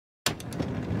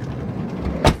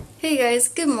Hey guys,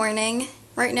 good morning.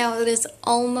 Right now it is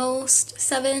almost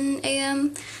 7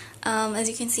 a.m. As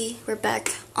you can see, we're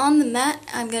back on the mat.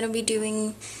 I'm going to be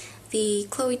doing the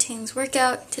Chloe Ting's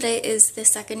workout. Today is the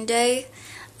second day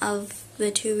of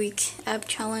the 2-week ab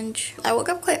challenge. I woke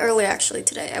up quite early actually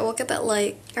today. I woke up at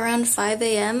like around 5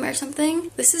 a.m. or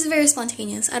something. This is very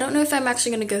spontaneous. I don't know if I'm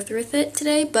actually going to go through with it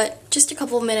today, but just a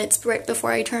couple of minutes right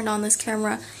before I turned on this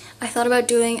camera, I thought about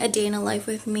doing a day in a life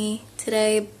with me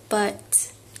today,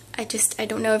 but I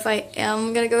don't know if I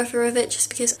am gonna go through with it just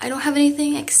because I don't have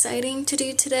anything exciting to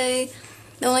do today.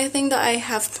 The only thing that I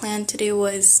have planned to do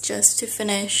was just to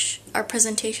finish our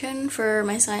presentation for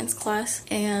my science class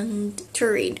and to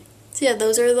read. So yeah,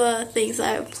 those are the things that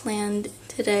I have planned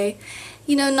today.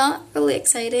 You know, not really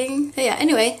exciting. But yeah,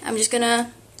 anyway, I'm just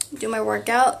gonna do my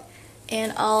workout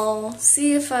and I'll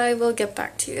see if I will get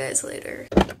back to you guys later.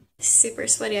 Super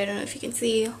sweaty, I don't know if you can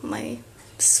see my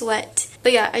sweat.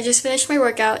 But yeah, I just finished my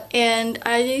workout and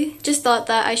I just thought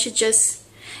that I should just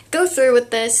go through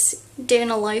with this day in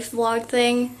a life vlog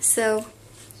thing. So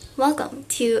welcome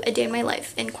to a day in my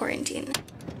life in quarantine.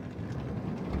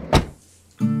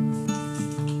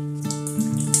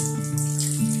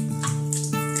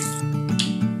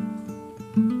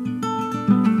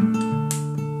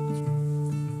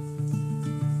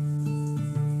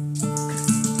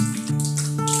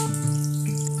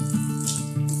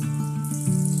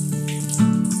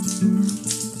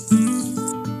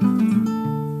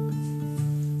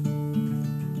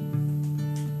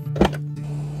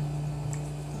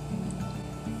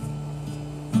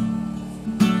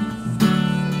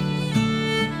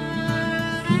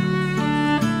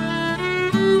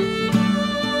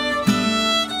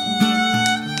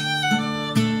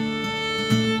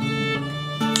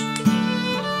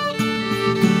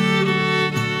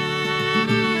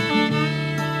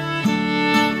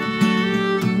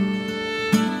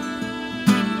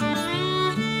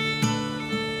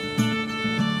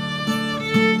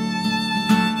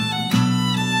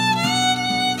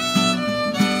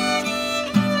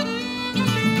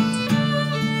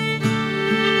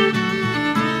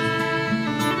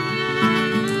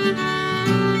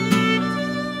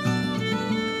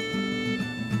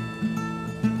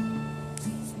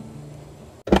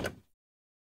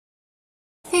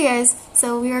 Hey guys,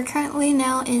 so we are currently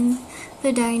now in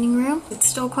the dining room. It's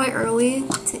still quite early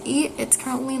to eat. It's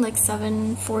currently like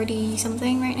 7:40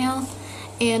 something right now.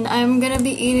 And I'm gonna be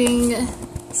eating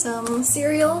some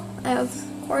cereal. I have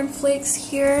cornflakes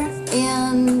here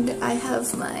and I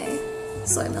have my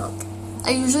soy milk.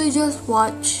 I usually just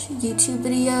watch YouTube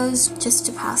videos just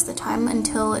to pass the time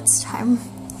until it's time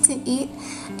to eat.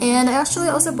 And I actually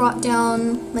also brought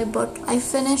down my book. I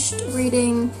finished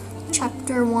reading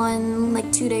chapter 1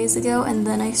 like 2 days ago, and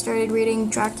then I started reading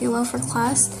Dracula for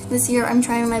class. This year I'm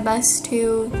trying my best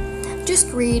to just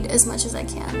read as much as I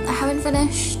can. I haven't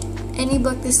finished any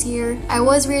book this year. I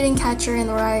was reading Catcher in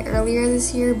the Rye earlier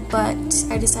this year, but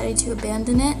I decided to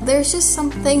abandon it. There's just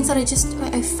some things that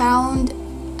I found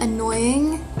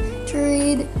annoying to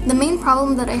read. The main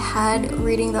problem that I had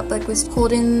reading that book was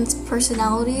Holden's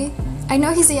personality. I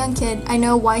know he's a young kid, I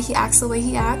know why he acts the way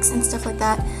he acts and stuff like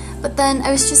that, but then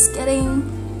I was just getting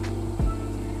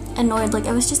annoyed, like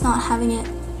I was just not having it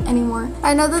anymore.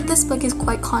 I know that this book is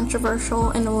quite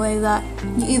controversial in a way that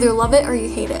you either love it or you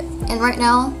hate it. And right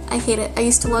now, I hate it. I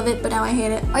used to love it, but now I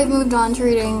hate it. I've moved on to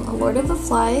reading Lord of the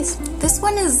Flies. This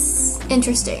one is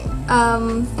interesting.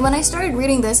 When I started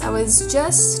reading this, I was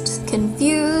just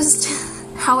confused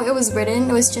how it was written.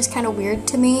 It was just kind of weird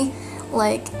to me.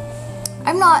 Like,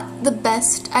 I'm not the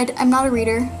best, I'm not a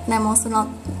reader, and I'm also not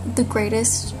the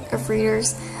greatest of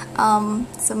readers,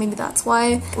 so maybe that's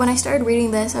why. When I started reading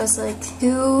this, I was like,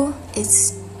 who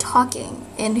is talking?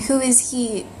 And who is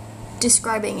he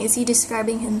describing? Is he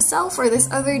describing himself or this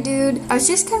other dude? I was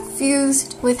just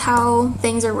confused with how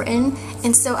things are written,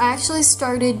 and so I actually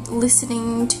started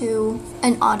listening to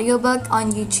an audiobook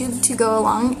on YouTube to go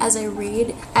along as I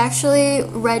read. I actually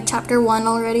read chapter 1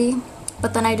 already,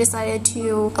 but then I decided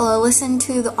to listen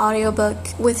to the audiobook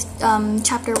with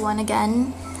chapter 1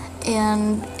 again,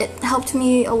 and it helped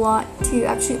me a lot to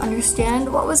actually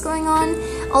understand what was going on.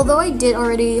 Although I did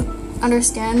already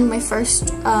understand my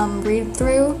first read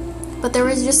through, but there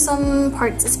was just some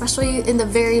parts, especially in the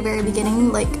very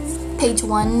beginning, like page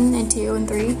 1 and 2 and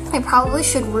 3. I probably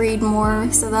should read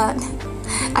more so that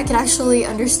I could actually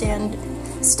understand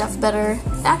stuff better.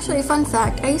 Actually, fun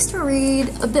fact, I used to read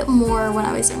a bit more when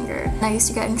I was younger. I used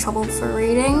to get in trouble for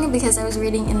reading because I was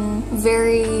reading in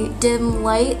very dim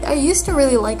light. I used to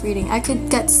really like reading. I could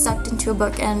get sucked into a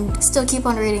book and still keep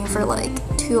on reading for like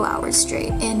 2 hours straight.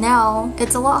 And now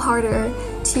it's a lot harder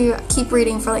to keep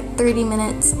reading for like 30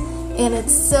 minutes and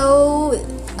it's so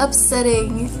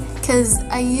upsetting because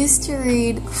I used to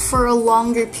read for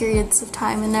longer periods of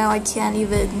time, and now I can't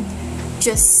even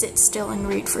just sit still and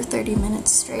read for 30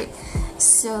 minutes straight.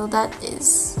 So that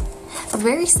is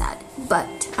very sad,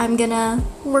 but I'm gonna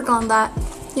work on that.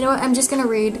 You know what, I'm just gonna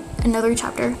read another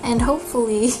chapter, and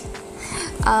hopefully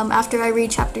after I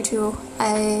read chapter 2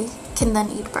 I can then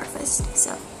eat breakfast.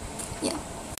 So yeah.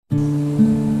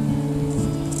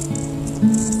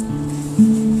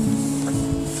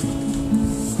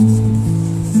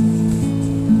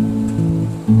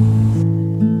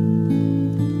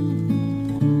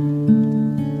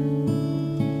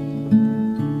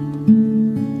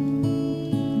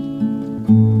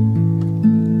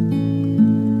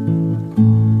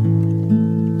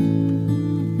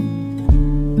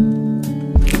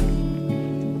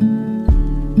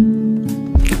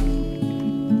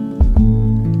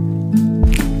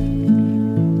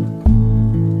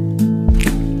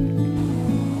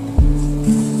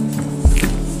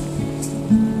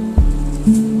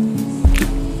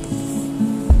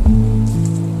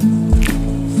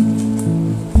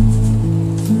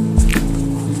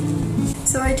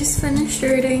 I just finished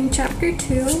reading chapter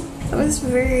 2. It was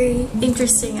very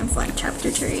interesting and fun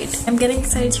chapter to read. I'm getting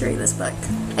excited to read this book.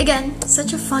 Again,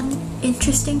 such a fun,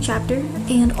 interesting chapter,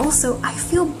 and also I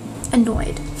feel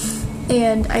annoyed.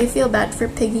 And I feel bad for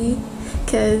Piggy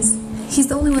because he's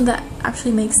the only one that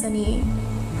actually makes any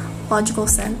logical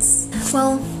sense.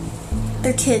 Well,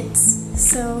 they're kids,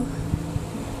 so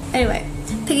anyway,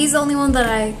 Piggy's the only one that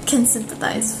I can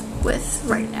sympathize with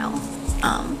right now.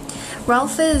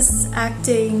 Ralph is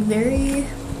acting very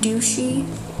douchey,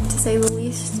 to say the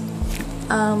least.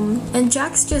 And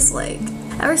Jack's just like,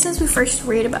 ever since we first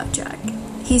read about Jack,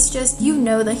 he's just, you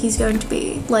know that he's going to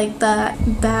be like that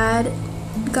bad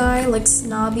guy, like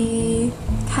snobby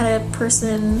kind of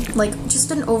person, like just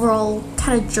an overall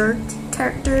kind of jerk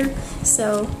character.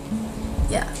 So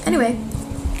yeah, anyway,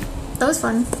 that was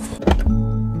fun.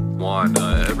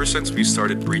 Ever since we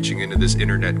started breaching into this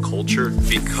internet culture,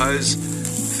 because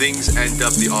things end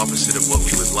up the opposite of what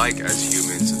we would like as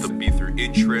humans, it'll be through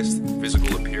interest,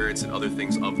 physical appearance, and other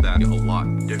things of that, a lot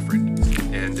different.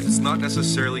 And it's not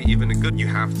necessarily even a good, you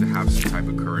have to have some type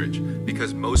of courage,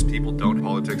 because most people don't.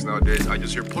 Politics nowadays, I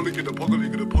just hear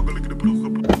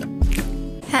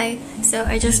Hi, so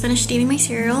I just finished eating my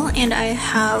cereal and I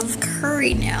have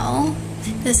curry now.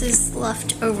 This is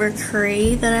leftover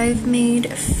curry that I've made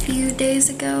a few days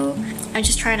ago. I'm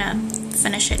just trying to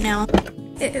finish it now.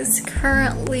 It is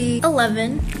currently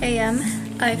 11 a.m.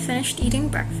 I finished eating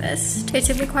breakfast. It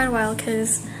took me quite a while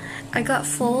because I got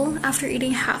full after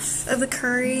eating half of the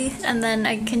curry, and then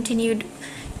I continued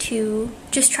to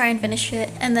just try and finish it,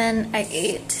 and then I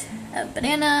ate a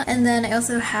banana, and then I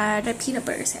also had a peanut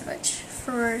butter sandwich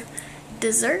for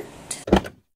dessert.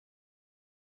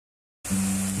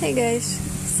 Hey guys,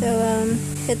 so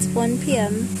it's 1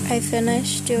 p.m. I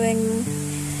finished doing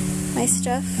my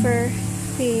stuff for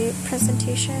the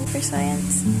presentation for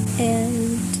science,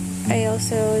 and I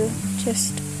also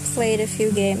just played a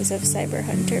few games of Cyber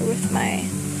Hunter with my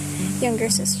younger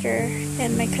sister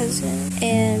and my cousin,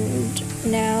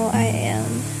 and now I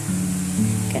am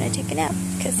gonna take a nap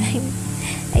because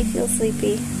I feel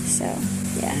sleepy. So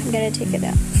yeah, I'm gonna take a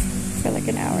nap for like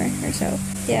an hour or so.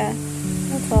 Yeah,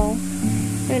 that's all.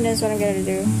 Who knows what I'm gonna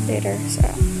do later, so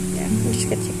yeah, I'm just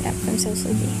gonna take a nap. I'm so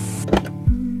sleepy.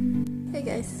 Hey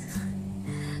guys,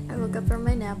 I woke up from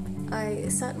my nap. I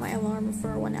set my alarm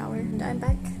for 1 hour and I'm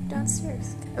back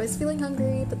downstairs. I was feeling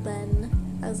hungry, but then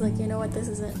I was like, you know what, this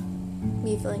isn't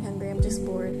me feeling hungry, I'm just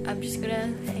bored. I'm just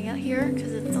gonna hang out here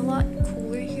because it's a lot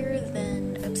cooler here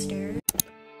than upstairs.